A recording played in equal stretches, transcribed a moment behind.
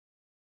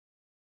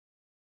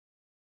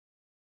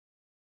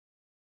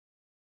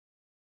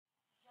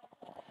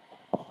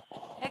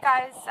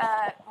guys,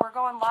 we're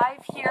going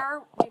live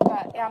here. We've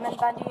got Ammon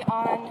Bundy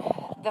on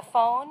the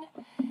phone,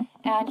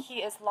 and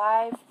he is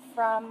live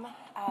from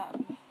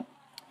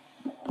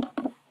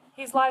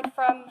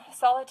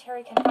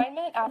solitary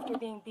confinement after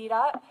being beat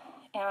up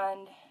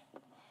and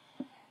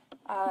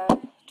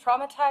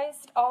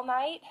traumatized all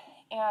night.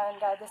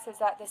 And this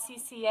is at the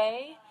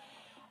CCA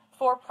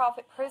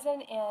for-profit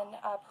prison in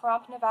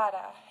Pahrump,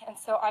 Nevada. And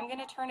so I'm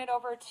going to turn it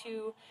over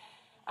to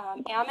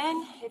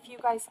Ammon. If you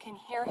guys can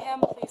hear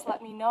him, please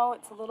let me know.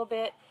 It's a little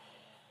bit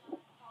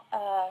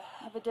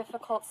of a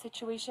difficult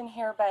situation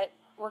here, but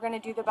we're going to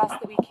do the best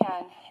that we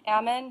can.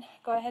 Ammon,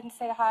 go ahead and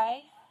say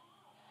hi.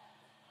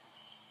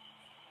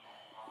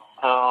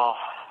 So,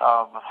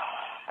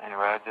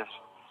 anyway, I just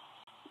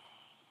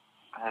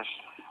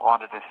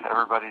wanted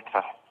everybody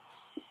to,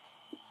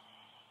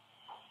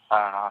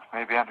 I don't know,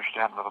 maybe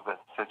understand a little bit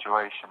the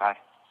situation. I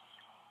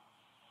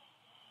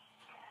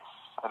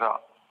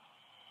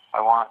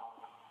want...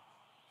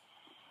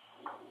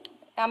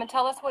 Ammon,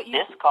 tell us what you...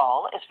 This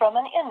call is from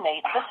an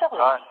inmate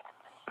facility.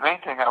 The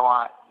main thing I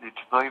want you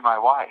to believe my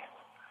wife.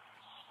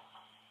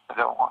 I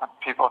don't want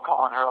people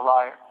calling her a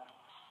liar.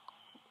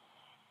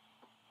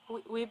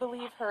 We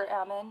believe her,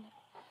 Ammon.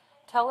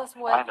 Tell us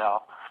what... I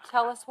know.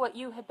 Tell us what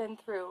you have been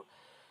through.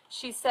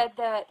 She said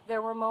that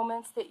there were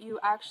moments that you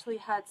actually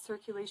had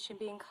circulation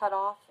being cut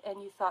off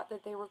and you thought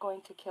that they were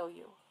going to kill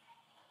you.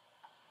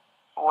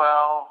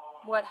 Well...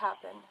 What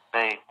happened?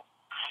 They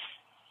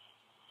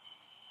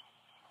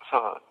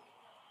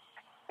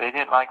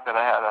didn't like that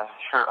I had a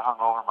shirt hung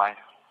over my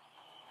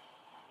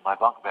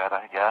bunk bed,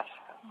 I guess.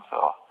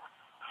 So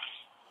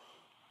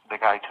the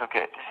guy took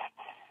it,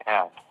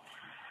 and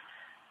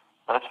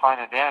that's fine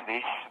and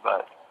dandy,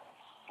 but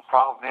the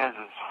problem is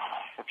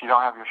if you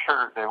don't have your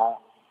shirt, they won't,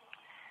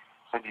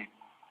 then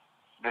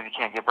you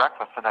can't get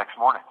breakfast the next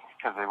morning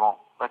because they won't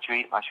let you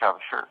eat unless you have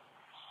a shirt.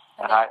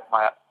 And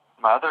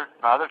my other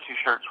two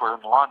shirts were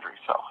in the laundry,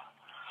 so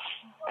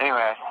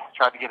anyway, I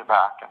tried to get it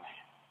back, and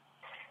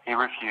he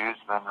refused.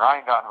 And then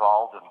Ryan got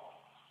involved, and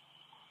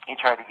he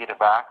tried to get it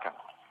back. And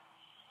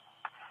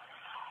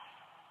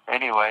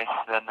anyway,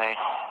 then they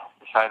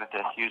decided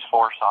to use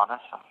force on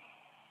us and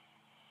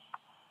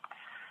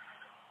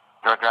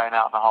drug Ryan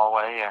out in the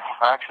hallway.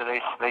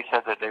 Actually, they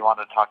said that they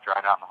wanted to talk to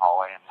Ryan out in the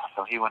hallway, and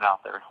so he went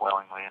out there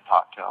willingly and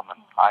talked to him.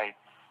 And I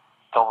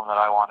told him that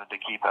I wanted to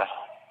keep an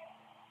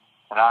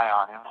eye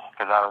on him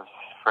because I was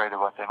afraid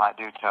of what they might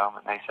do to him.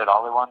 And they said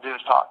all they want to do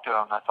is talk to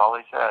him. That's all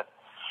they said.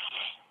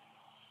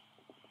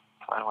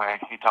 So anyway,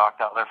 he talked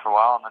out there for a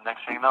while, and the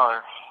next thing you know,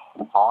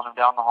 they're hauling him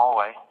down the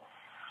hallway.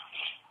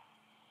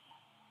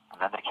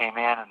 And then they came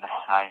in, and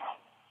I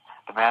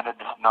demanded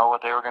to know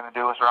what they were going to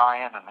do with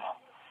Ryan, and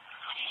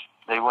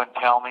they wouldn't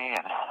tell me.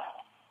 And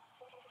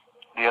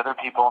the other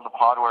people in the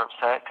pod were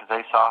upset because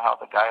they saw how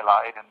the guy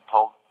lied and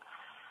told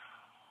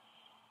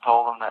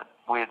them that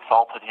we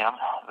assaulted him,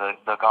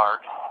 the guard,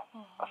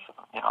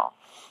 you know,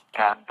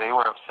 and they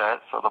were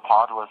upset. So the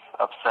pod was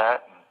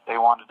upset, and they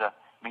wanted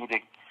me to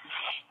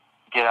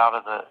get out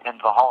of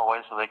into the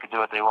hallway so they could do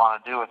what they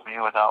wanted to do with me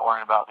without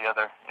worrying about the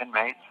other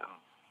inmates. And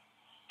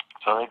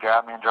so they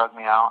grabbed me and dragged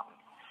me out and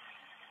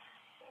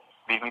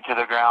beat me to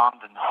the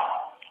ground and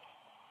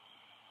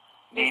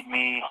kneed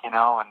me, you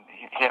know, and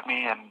hit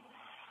me and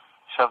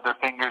shoved their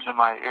fingers in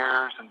my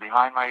ears and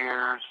behind my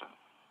ears. And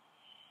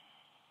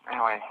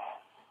anyway,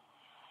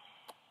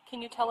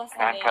 can you tell us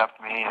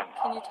handcuffed me. And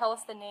can you tell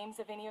us the names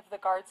of any of the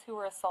guards who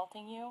were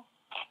assaulting you?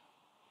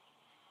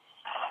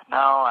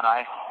 No, and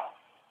I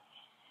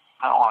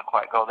don't want to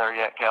quite go there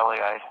yet, Kelly.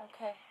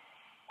 Okay.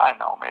 I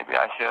know maybe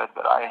I should,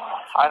 but I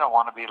don't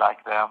want to be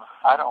like them.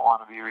 I don't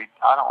want to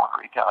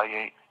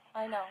retaliate.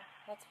 I know.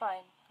 That's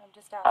fine. I'm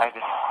just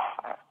asking.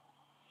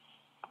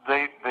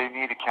 They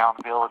need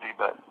accountability,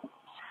 but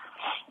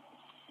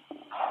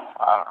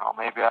I don't know.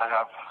 Maybe I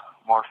have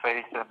more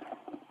faith in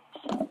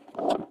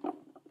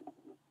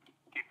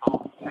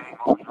people saying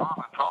what's wrong.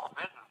 The problem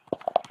is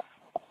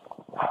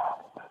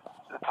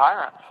the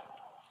tyrants.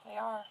 They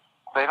are.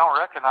 They don't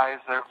recognize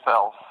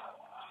themselves.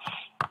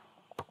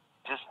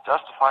 Just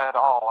justify it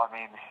all. I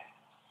mean,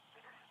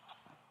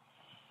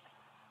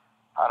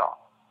 I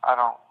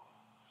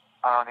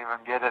don't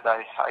even get it.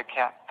 I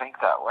can't think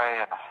that way,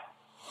 and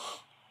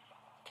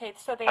okay,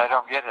 so I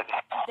don't get it.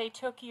 They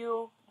took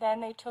you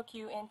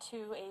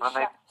into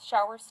a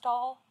shower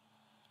stall.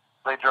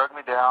 They dragged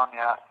me down,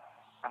 yeah,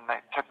 and they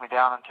took me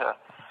down into.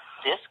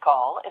 This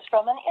call is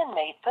from an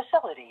inmate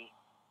facility.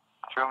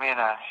 Threw me in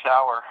a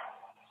shower.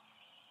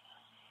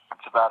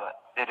 It's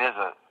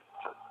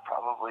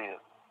probably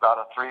about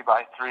a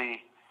 3x3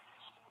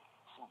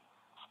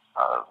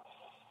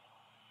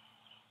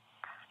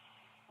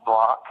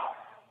 block,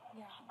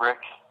 brick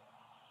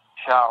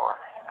shower.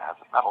 It has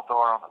a metal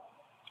door on the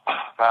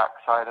back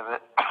side of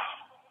it,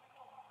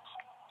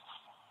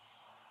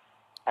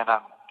 and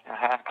I'm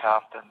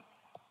handcuffed. And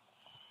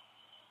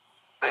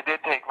they did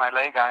take my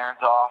leg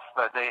irons off,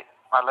 but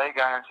my leg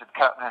irons had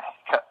cut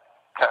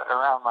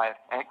around my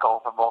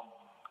ankles and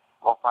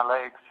both my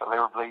legs, so they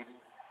were bleeding.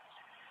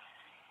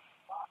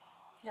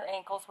 Your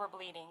ankles were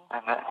bleeding.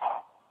 And then,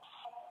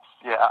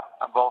 Yeah,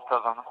 both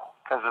of them,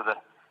 because of the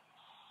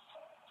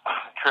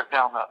trip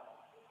down the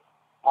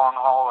long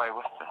hallway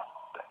with the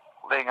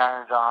leg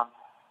irons on.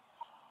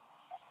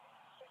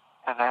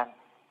 And then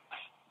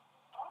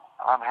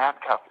I'm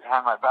handcuffed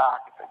behind my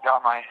back. I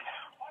got my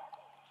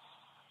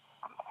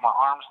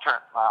arms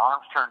turned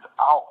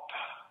out,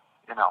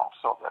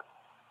 so that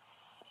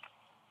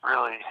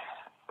really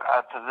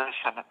bad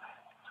position.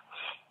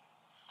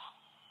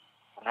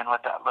 And then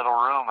with that little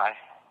room, I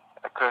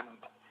could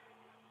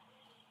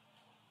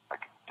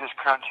just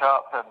crunch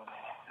up, and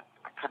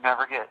I could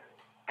never get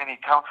any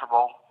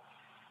comfortable.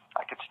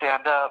 I could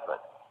stand up,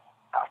 but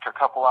after a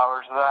couple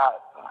hours of that,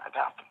 I'd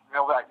have to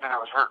go back. Then I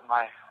was hurting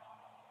my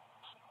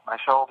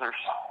shoulders.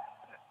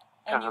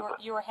 And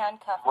you were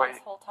handcuffed this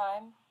whole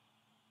time?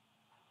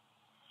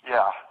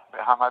 Yeah,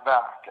 behind my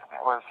back, and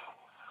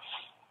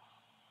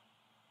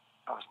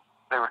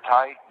they were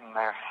tight, and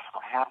my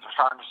hands were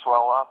starting to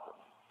swell up,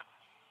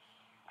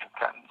 and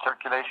cutting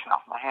circulation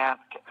off my hands.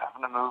 Kept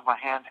having to move my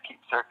hands to keep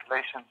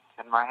circulation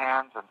in my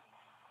hands, and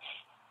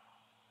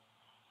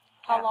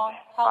how long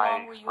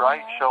were you right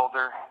in there?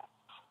 shoulder,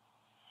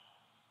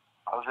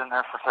 I was in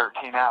there for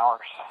 13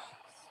 hours.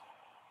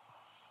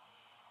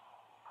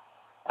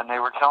 And they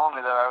were telling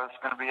me that I was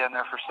going to be in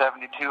there for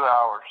 72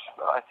 hours.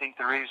 But I think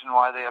the reason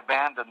why they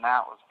abandoned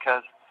that was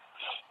because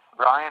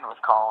Ryan was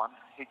calling.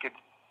 He could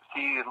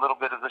see a little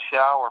bit of the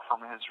shower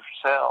from his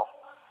cell.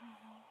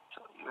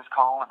 So he was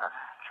calling her,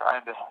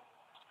 trying to,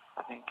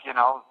 I think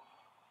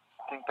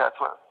that's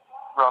what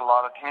brought a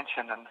lot of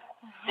attention. And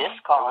this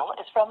call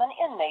is from an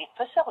inmate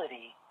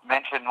facility.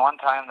 Mentioned one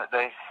time that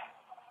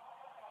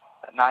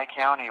Nye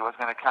County was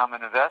going to come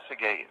and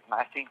investigate. And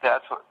I think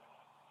that's what,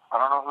 I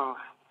don't know who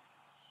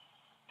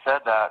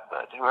said that,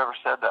 but whoever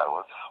said that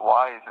was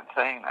wise in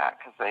saying that,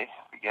 because they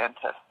began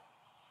to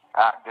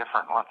act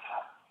different once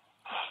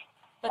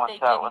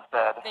that was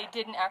said. They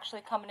didn't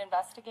actually come and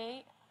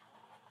investigate?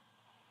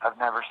 I've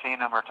never seen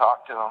them or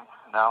talked to them.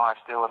 No, I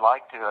still would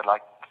like to. I'd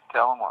like to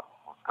tell them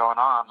what's going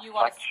on. I'd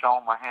like to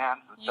show them my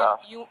hands and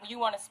stuff. You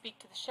want to speak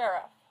to the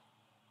sheriff?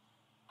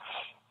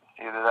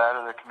 Either that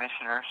or the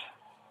commissioners.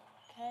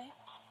 Okay.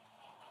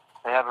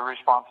 They have a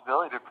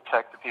responsibility to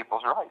protect the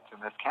people's rights in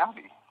this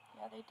county.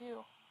 Yeah, they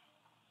do.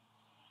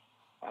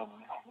 And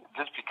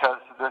just because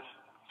this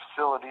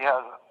facility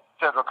has a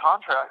federal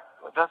contract,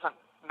 it doesn't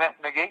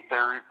negate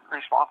their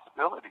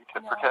responsibility to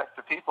protect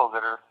the people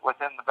that are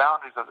within the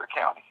boundaries of their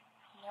county.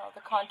 No,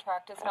 the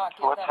contract does not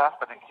give what's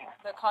happening here.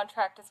 The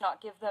contract does not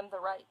give them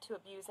the right to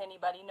abuse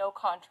anybody. No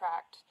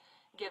contract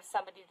gives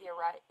somebody the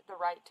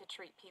right to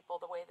treat people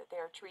the way that they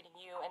are treating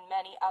you and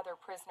many other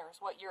prisoners.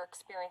 What you're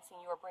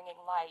experiencing, you are bringing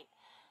light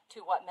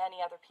to what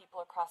many other people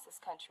across this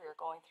country are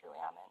going through,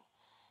 Ammon.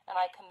 And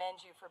I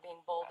commend you for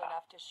being bold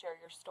enough to share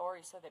your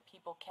story so that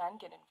people can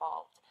get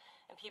involved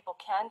and people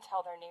can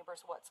tell their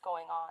neighbors what's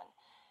going on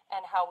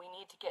and how we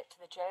need to get to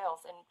the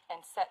jails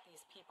and set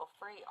these people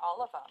free,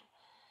 all of them.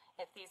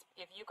 If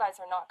you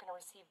guys are not going to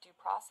receive due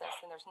process,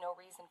 then there's no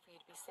reason for you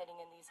to be sitting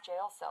in these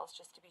jail cells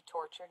just to be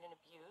tortured and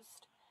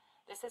abused.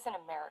 This isn't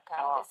America.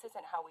 No. This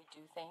isn't how we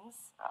do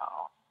things.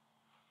 No.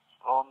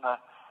 Well,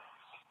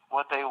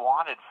 what they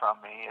wanted from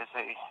me is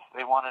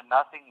they wanted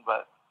nothing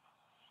but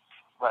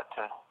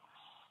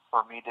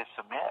for me to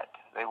submit.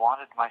 They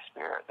wanted my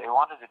spirit. They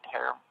wanted to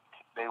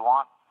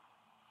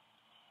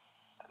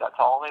that's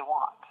all they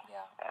want.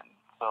 Yeah. And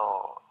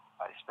so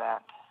I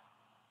spent,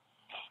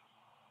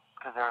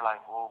 because they're like,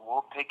 well,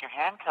 we'll take your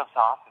handcuffs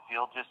off if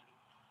you'll just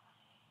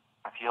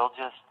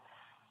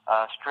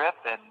strip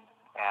and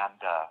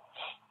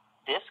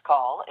this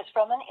call is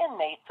from an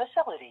inmate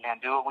facility.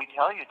 And do what we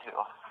tell you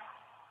to.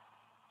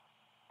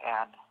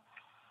 And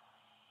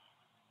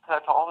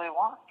that's all they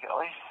want,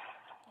 Kelli.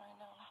 I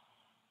know.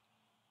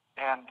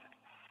 And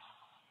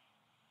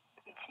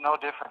it's no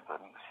different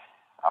than,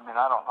 I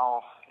don't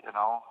know,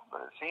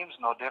 but it seems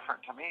no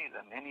different to me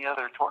than any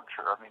other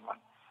torture.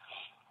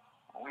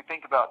 When we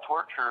think about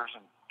tortures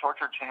and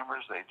torture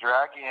chambers, they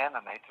drag you in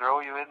and they throw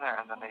you in there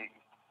and then they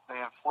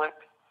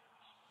inflict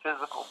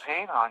physical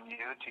pain on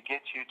you to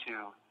get you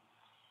to,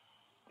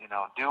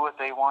 do what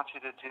they want you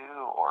to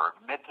do or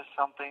admit to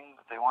something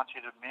that they want you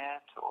to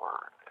admit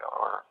or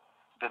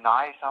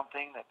deny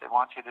something that they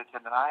want you to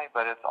deny,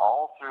 but it's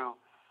all through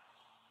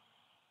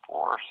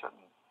force, and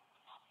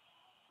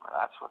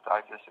that's what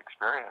I just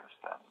experienced.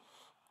 And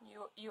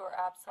you are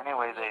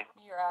absolutely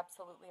you're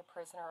absolutely a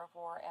prisoner of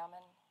war,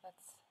 Ammon.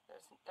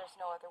 There's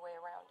no other way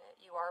around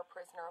it. You are a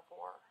prisoner of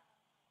war.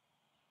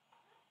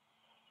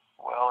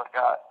 Well, it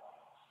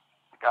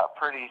got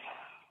pretty,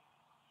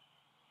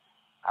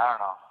 I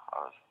don't know,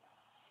 I was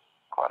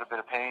quite a bit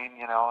of pain,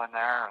 in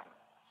there,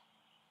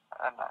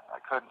 and I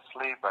couldn't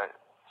sleep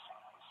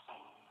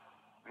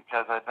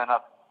because I'd been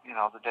up,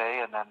 the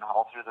day and then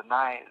all through the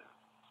night,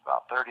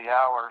 about 30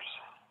 hours,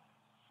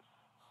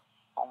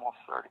 almost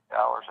 30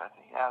 hours, I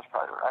think. Yeah, it's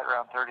probably right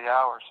around 30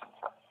 hours since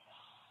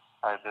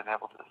I had been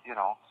able to,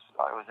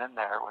 I was in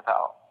there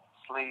without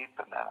sleep,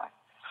 and then I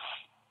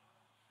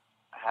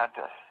had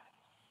to,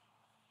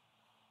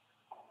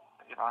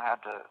 I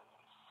had to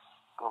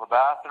go to the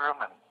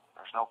bathroom and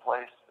there's no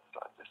place. So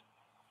I just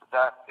put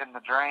that in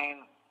the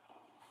drain,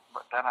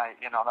 but then that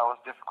was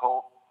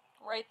difficult.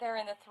 Right there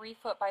in the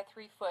 3-foot by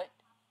 3-foot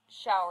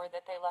shower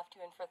that they left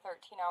you in for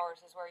 13 hours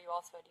is where you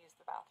also had to use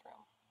the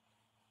bathroom.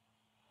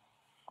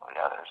 Well,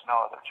 yeah, there's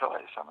no other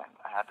choice. I mean,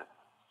 I had to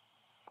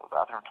go to the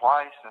bathroom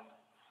twice, and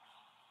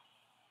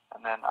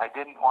then I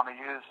didn't want to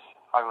use,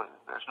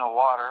 there's no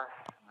water,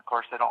 and of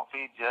course they don't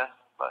feed you,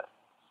 but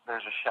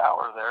there's a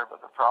shower there,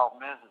 but the problem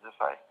is if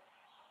I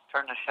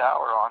turned the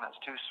shower on, it's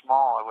too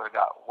small, I would have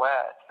got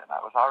wet, and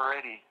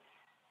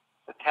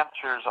the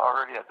temperature is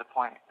already at the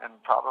point, and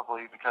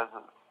probably because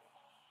of,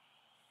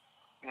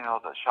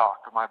 the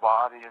shock of my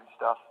body and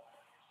stuff,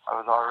 I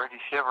was already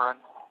shivering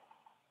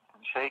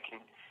and shaking.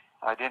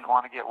 I didn't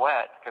want to get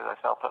wet because I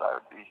felt that I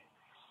would be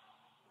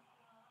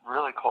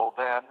really cold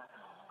then.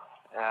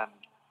 And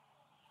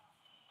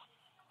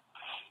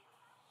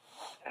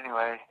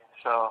anyway,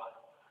 so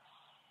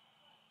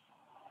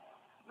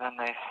then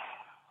they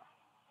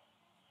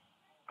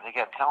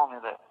kept telling me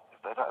that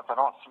if I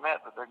don't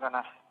submit, that they're going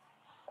to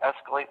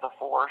escalate the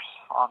force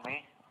on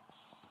me.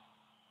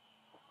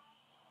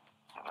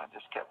 And I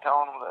just kept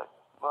telling them that,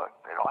 look,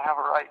 they don't have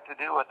a right to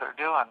do what they're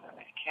doing. And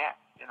they can't,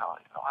 they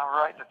don't have a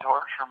right to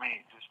torture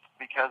me just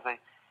because they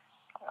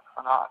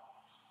are not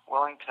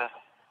willing to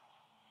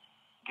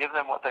give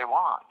them what they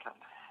want. And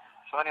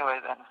so anyway,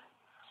 then,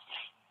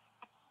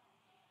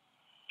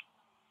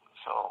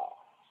 so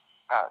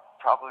at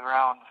probably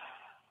around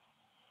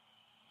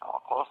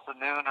close to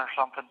noon or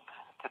something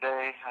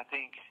today, I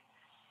think,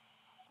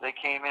 they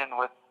came in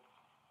with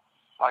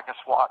like a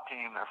SWAT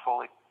team. They're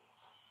fully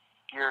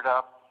geared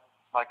up,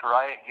 like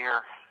riot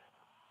gear.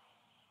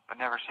 I've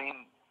never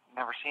seen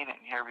it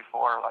in here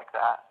before like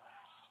that.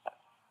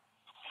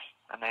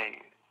 And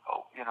they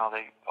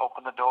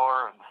opened the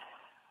door and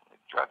they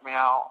drug me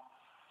out.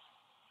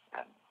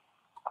 And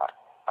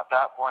at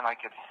that point, I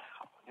could,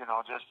 I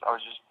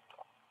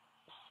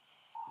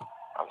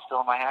was still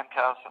in my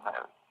handcuffs, and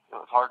it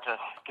was hard to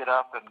get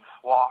up and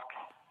walk.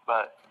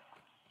 But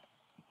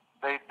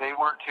they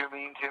weren't too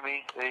mean to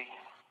me. They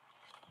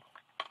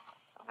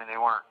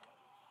weren't.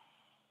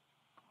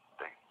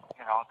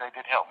 They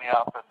did help me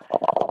up and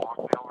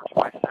walked me over to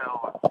my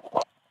cell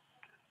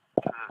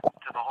and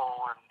to the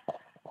hole, and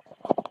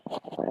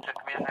they took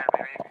me in there.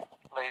 They made me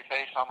lay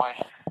face on my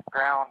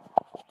ground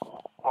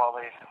while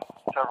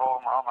several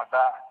of them were on my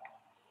back,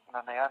 and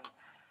then they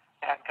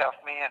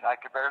handcuffed me, and I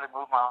could barely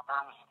move my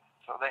arms,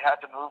 so they had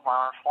to move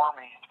my arms for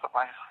me to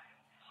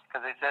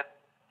because they said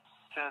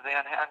as soon as they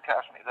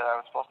unhandcuffed me that I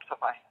was supposed to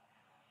put my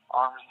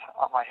arms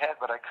on my head,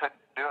 but I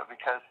couldn't do it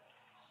because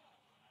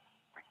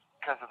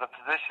of the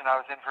position I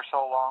was in for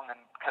so long, and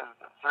because of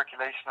the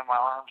circulation of my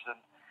arms, and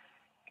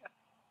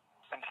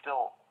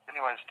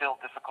still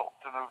difficult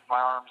to move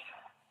my arms.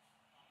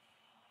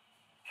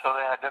 So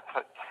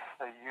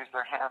they used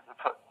their hands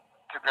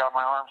to grab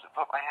my arms and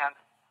put my hands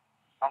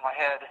on my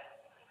head,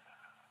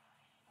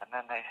 and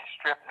then they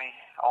stripped me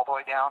all the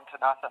way down to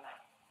nothing,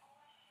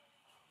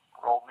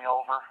 rolled me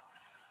over,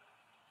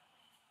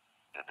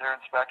 did their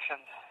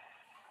inspections,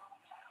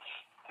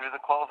 threw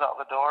the clothes out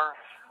the door,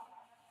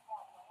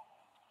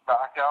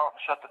 backed out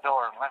and shut the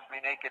door and left me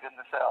naked in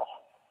the cell.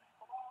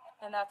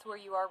 And that's where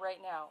you are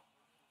right now?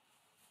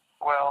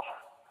 Well,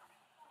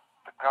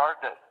 the guard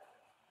that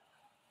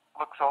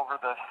looks over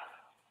the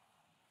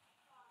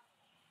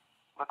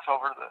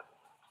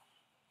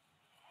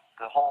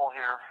hole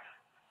here,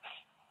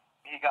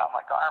 he got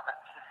my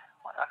garments,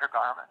 my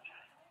undergarments,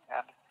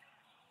 and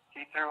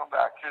he threw them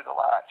back through the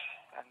latch,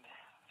 and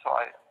so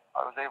I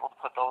was able to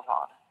put those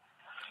on.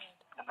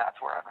 And that's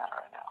where I'm at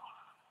right now.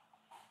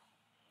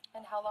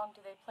 And how long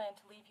do they plan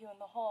to leave you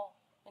in the hole?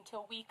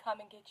 Until we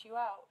come and get you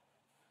out?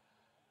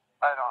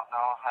 I don't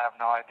know. I have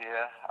no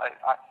idea.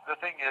 The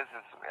thing is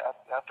we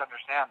have to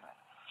understand that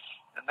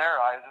in their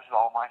eyes, this is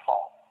all my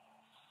fault.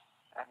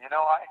 And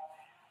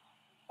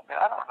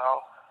I don't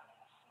know.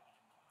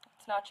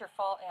 It's not your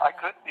fault, Ammon. I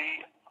could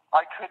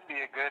be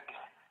a good.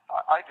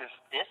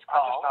 This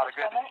call I'm is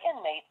from an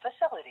inmate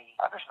facility.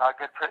 I'm just not a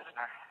good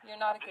prisoner. You're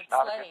not a good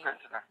not slave. A good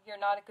prisoner. You're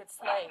not a good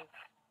slave.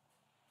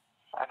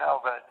 I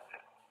know, but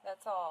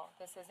that's all.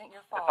 This isn't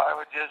your fault. If I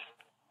would just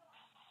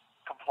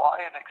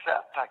comply and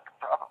accept, I could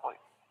probably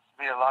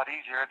be a lot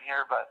easier in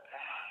here, but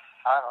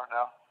I don't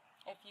know.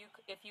 If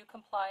you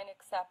comply and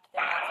accept,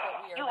 then that's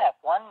what we are. You have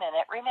 1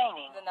 minute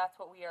remaining. Then that's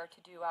what we are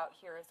to do out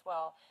here as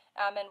well.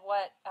 And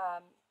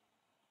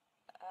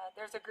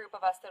there's a group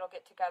of us that'll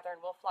get together,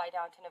 and we'll fly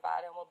down to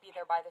Nevada, and we'll be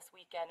there by this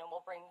weekend, and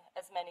we'll bring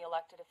as many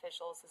elected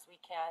officials as we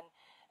can,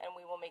 and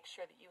we will make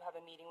sure that you have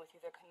a meeting with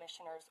either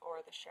commissioners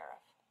or the sheriff.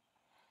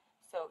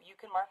 So you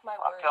can mark my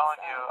words. I'm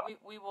telling you,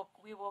 we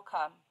will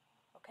come.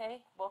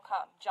 Okay, we'll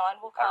come. John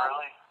will come.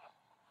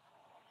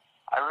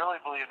 I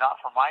really believe, not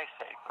for my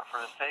sake, but for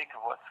the sake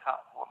of what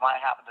might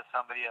happen to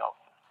somebody else.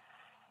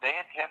 They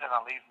intended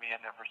on leaving me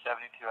in there for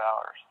 72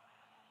 hours,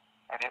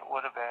 and it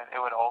would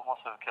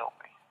almost have killed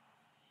me.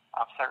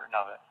 I'm certain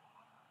of it.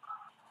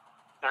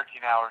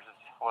 13 hours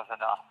was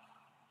enough.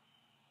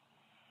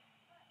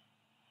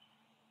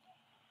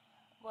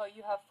 Well,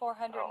 you have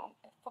 400,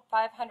 So,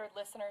 500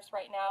 listeners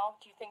right now.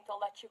 Do you think they'll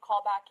let you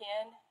call back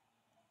in?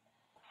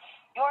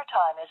 Your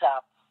time is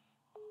up.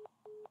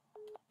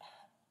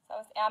 So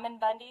it's Ammon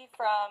Bundy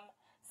from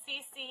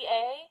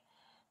CCA,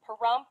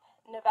 Pahrump,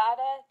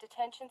 Nevada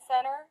Detention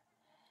Center,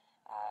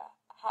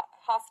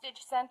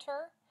 hostage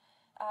center,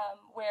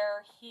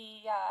 where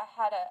he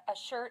had a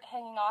shirt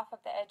hanging off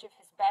of the edge of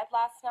his bed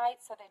last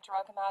night, so they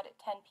drug him out at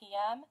 10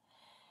 p.m.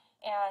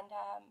 and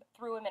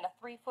threw him in a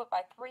 3-foot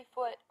by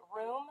 3-foot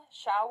room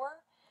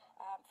shower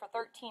for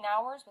 13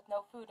 hours with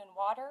no food and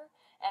water.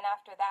 And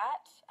after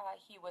that,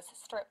 he was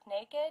stripped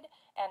naked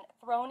and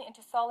thrown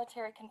into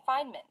solitary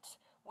confinement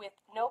with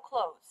no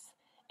clothes.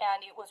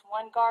 And it was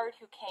one guard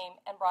who came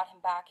and brought him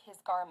back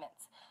his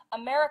garments.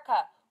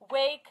 America,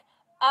 wake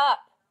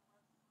up!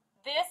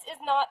 This is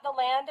not the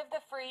land of the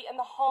free and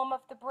the home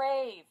of the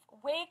brave.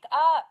 Wake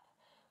up!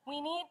 We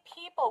need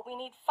people. We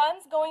need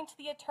funds going to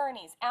the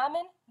attorneys.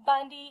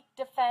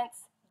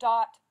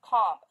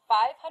 AmmonBundyDefense.com.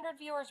 500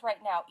 viewers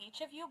right now.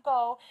 Each of you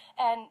go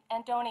and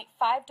donate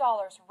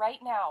 $5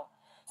 right now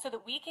so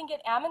that we can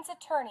get Ammon's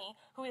attorney,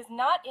 who is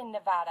not in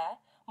Nevada,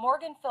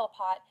 Morgan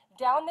Philpott,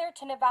 down there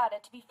to Nevada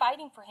to be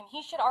fighting for him.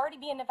 He should already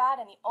be in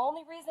Nevada, and the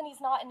only reason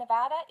he's not in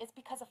Nevada is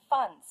because of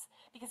funds,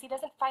 because he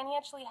doesn't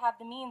financially have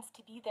the means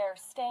to be there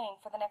staying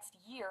for the next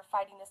year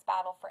fighting this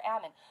battle for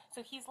Ammon.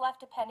 So he's left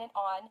dependent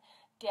on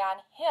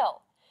Dan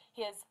Hill,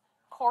 his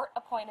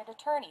court-appointed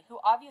attorney, who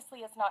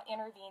obviously has not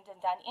intervened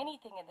and done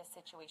anything in this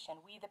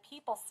situation. We, the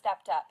people,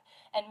 stepped up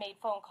and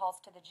made phone calls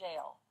to the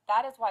jail.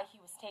 That is why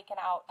he was taken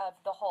out of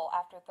the hole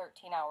after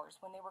 13 hours,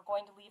 when they were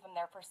going to leave him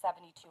there for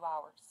 72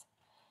 hours.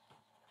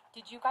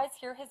 Did you guys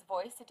hear his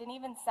voice? It didn't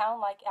even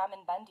sound like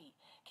Ammon Bundy.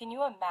 Can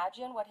you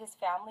imagine what his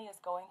family is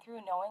going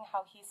through, knowing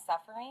how he's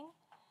suffering?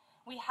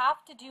 We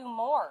have to do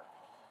more.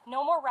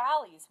 No more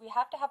rallies. We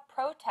have to have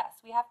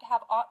protests. We have to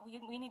have.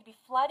 We need to be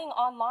flooding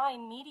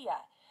online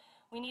media.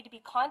 We need to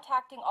be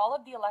contacting all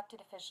of the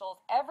elected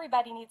officials.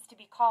 Everybody needs to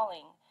be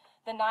calling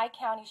the Nye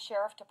County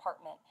Sheriff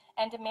Department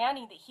and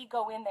demanding that he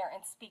go in there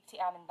and speak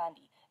to Ammon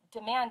Bundy.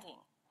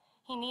 Demanding.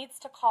 He needs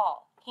to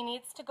call. He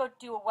needs to go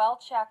do a well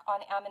check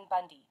on Ammon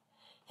Bundy.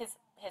 His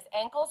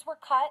ankles were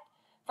cut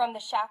from the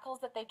shackles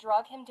that they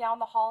drug him down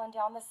the hall and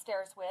down the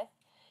stairs with.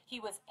 He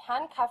was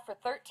handcuffed for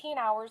 13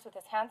 hours with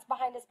his hands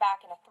behind his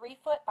back in a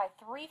 3-foot by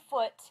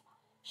 3-foot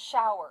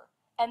shower,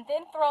 and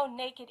then thrown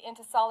naked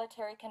into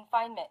solitary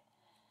confinement.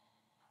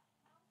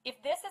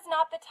 If this is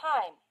not the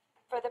time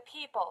for the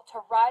people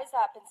to rise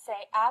up and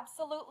say,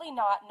 absolutely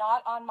not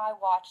on my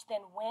watch,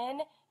 then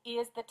when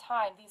is the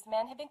time? These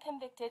men have been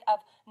convicted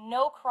of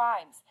no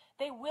crimes.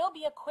 They will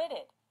be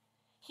acquitted.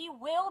 He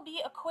will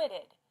be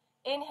acquitted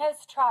in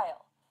his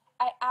trial.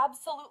 I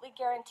absolutely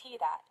guarantee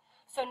that.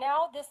 So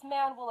now this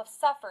man will have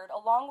suffered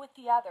along with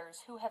the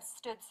others who have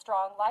stood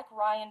strong, like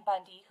Ryan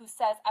Bundy, who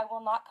says, I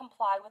will not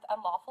comply with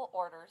unlawful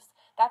orders.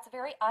 That's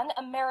very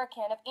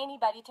un-American of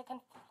anybody to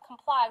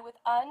comply with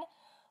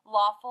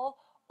unlawful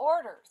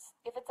orders.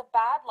 If it's a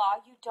bad law,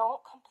 you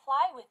don't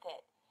comply with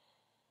it.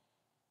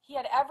 He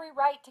had every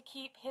right to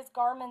keep his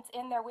garments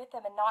in there with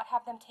him and not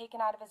have them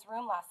taken out of his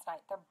room last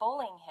night. They're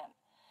bullying him.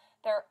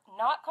 They're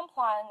not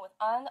complying with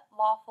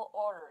unlawful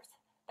orders.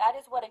 That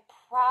is what a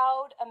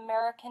proud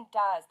American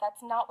does.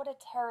 That's not what a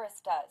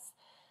terrorist does.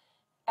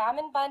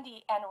 Ammon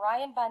Bundy and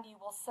Ryan Bundy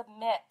will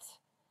submit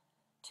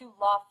to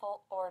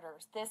lawful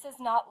orders. This is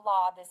not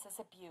law. This is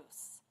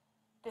abuse.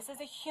 This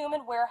is a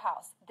human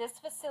warehouse. This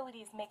facility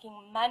is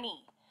making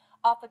money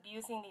off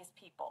abusing these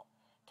people.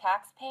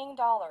 Tax-paying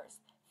dollars,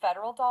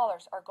 federal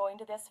dollars, are going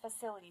to this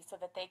facility so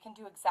that they can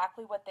do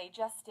exactly what they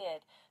just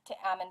did to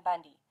Ammon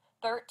Bundy.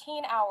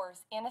 13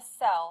 hours in a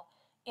cell,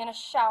 in a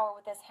shower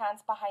with his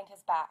hands behind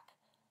his back.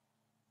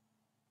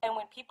 And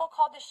when people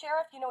called the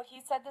sheriff, you know what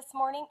he said this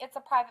morning? It's a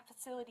private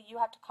facility. You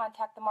have to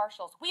contact the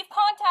marshals. We've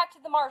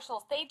contacted the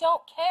marshals. They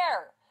don't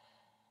care.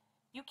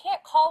 You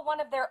can't call one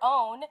of their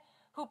own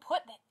who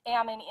put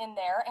Ammon in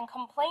there and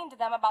complain to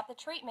them about the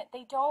treatment.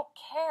 They don't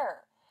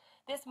care.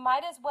 This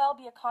might as well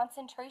be a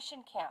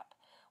concentration camp,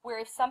 where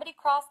if somebody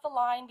crossed the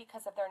line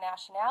because of their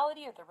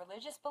nationality or their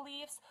religious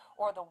beliefs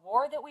or the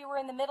war that we were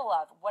in the middle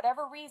of,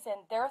 whatever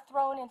reason, they're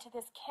thrown into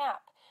this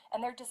camp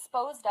and they're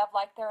disposed of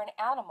like they're an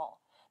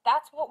animal.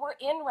 That's what we're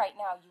in right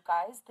now, you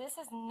guys. This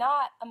is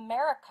not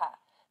America.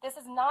 This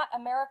is not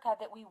America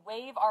that we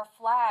wave our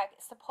flag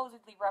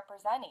supposedly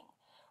representing.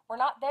 We're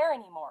not there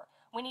anymore.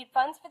 We need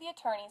funds for the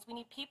attorneys. We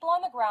need people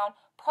on the ground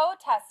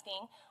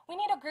protesting. We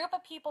need a group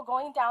of people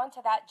going down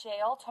to that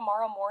jail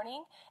tomorrow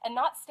morning and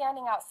not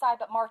standing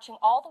outside, but marching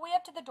all the way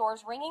up to the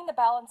doors, ringing the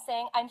bell and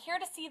saying, I'm here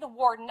to see the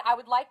warden. I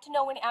would like to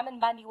know when Ammon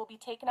Bundy will be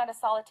taken out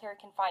of solitary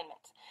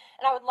confinement.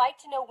 And I would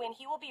like to know when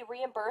he will be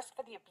reimbursed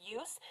for the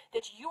abuse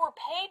that you were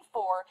paid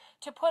for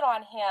to put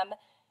on him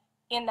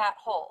in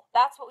that hole.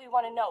 That's what we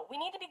want to know. We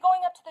need to be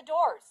going up to the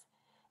doors.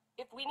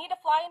 If we need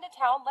to fly into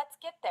town, let's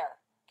get there.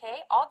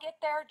 Okay, I'll get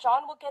there,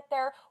 John will get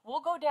there,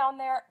 we'll go down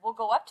there, we'll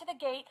go up to the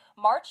gate,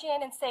 march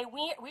in and say,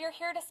 we are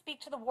here to speak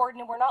to the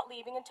warden and we're not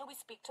leaving until we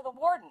speak to the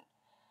warden.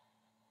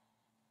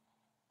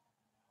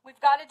 We've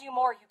got to do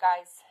more, you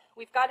guys.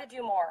 We've got to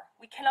do more.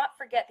 We cannot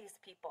forget these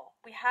people.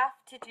 We have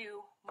to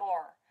do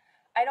more.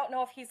 I don't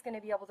know if he's going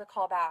to be able to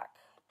call back.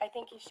 I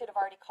think he should have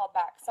already called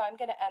back. So I'm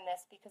going to end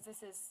this because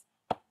this is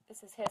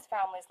his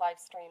family's live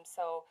stream.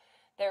 So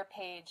their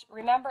page.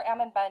 Remember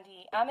Ammon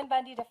Bundy,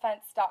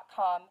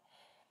 AmmonBundyDefense.com.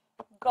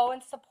 Go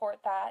and support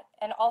that.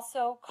 And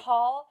also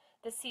call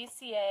the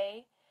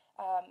CCA,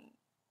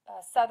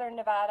 Southern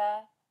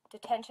Nevada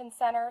Detention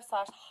Center /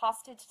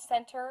 Hostage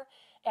Center,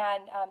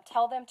 and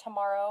tell them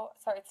tomorrow,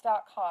 sorry, it's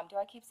 .com. Do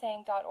I keep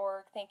saying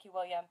 .org? Thank you,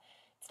 William.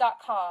 It's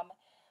 .com.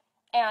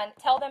 And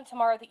tell them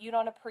tomorrow that you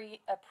don't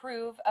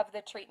approve of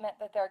the treatment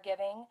that they're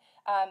giving,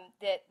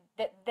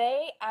 that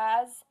they,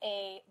 as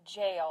a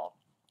jail,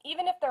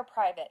 even if they're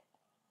private,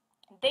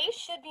 they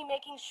should be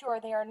making sure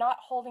they are not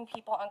holding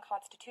people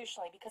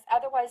unconstitutionally, because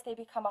otherwise they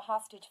become a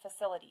hostage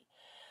facility.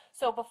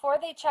 So before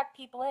they check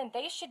people in,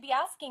 they should be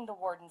asking the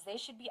wardens, they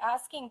should be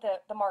asking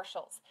the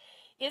marshals,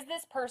 is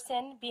this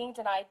person being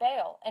denied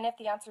bail? And if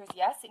the answer is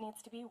yes, it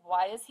needs to be,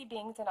 why is he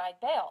being denied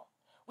bail?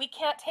 We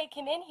can't take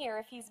him in here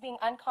if he's being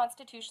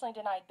unconstitutionally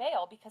denied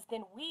bail, because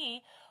then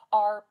we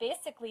are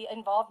basically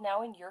involved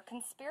now in your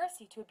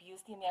conspiracy to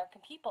abuse the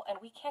American people,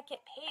 and we can't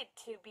get paid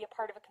to be a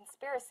part of a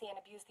conspiracy and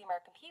abuse the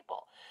American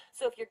people.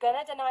 So if you're going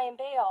to deny him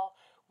bail,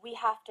 we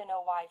have to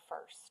know why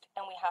first,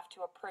 and we have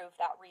to approve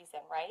that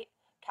reason, right?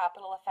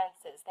 Capital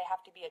offenses, they have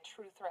to be a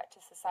true threat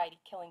to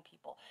society, killing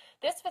people.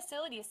 This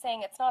facility is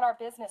saying it's not our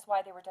business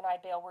why they were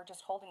denied bail, we're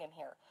just holding him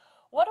here.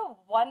 What a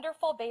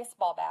wonderful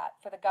baseball bat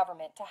for the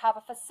government to have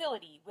a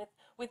facility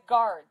with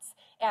guards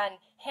and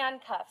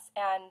handcuffs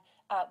and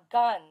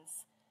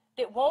guns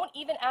that won't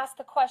even ask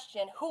the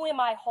question, who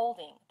am I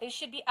holding? They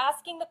should be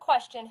asking the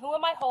question, who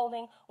am I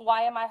holding?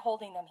 Why am I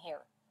holding them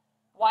here?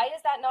 Why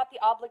is that not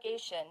the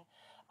obligation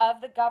of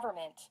the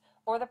government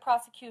or the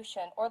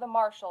prosecution or the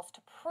marshals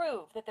to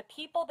prove that the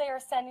people they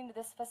are sending to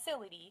this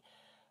facility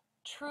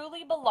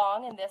truly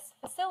belong in this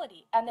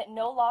facility, and that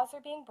no laws are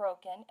being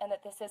broken, and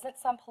that this isn't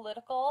some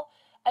political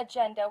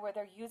agenda where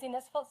they're using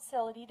this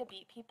facility to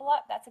beat people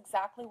up? That's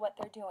exactly what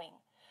they're doing.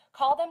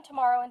 Call them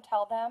tomorrow and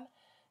tell them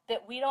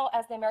that we don't,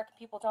 as the American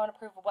people, don't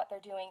approve of what they're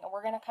doing, and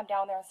we're going to come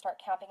down there and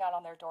start camping out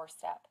on their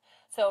doorstep.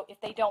 So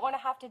if they don't want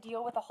to have to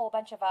deal with a whole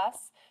bunch of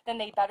us, then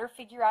they better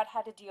figure out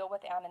how to deal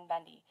with Ammon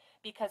Bundy,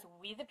 because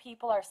we the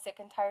people are sick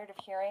and tired of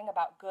hearing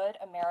about good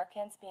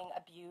Americans being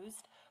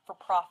abused for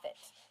profit.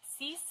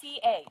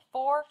 CCA,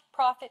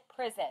 for-profit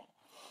prison.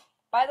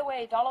 By the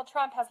way, Donald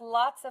Trump has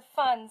lots of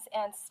funds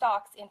and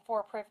stocks in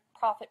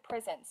for-profit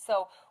prisons.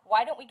 So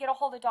why don't we get a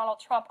hold of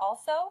Donald Trump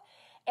also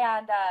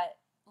and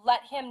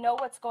let him know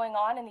what's going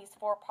on in these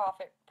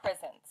for-profit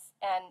prisons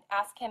and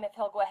ask him if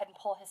he'll go ahead and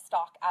pull his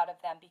stock out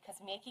of them,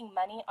 because making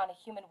money on a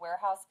human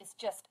warehouse is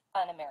just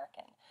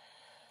un-American.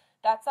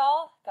 That's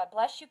all. God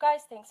bless you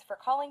guys. Thanks for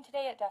calling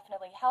today. It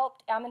definitely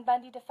helped.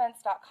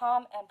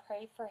 AmmonBundyDefense.com, and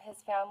pray for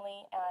his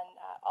family and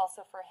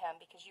also for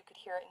him, because you could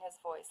hear it in his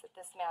voice that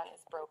this man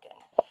is broken.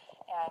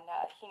 And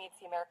he needs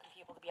the American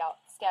people to be out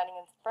standing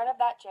in front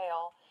of that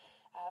jail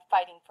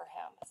fighting for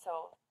him.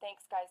 So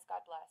thanks, guys.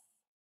 God bless.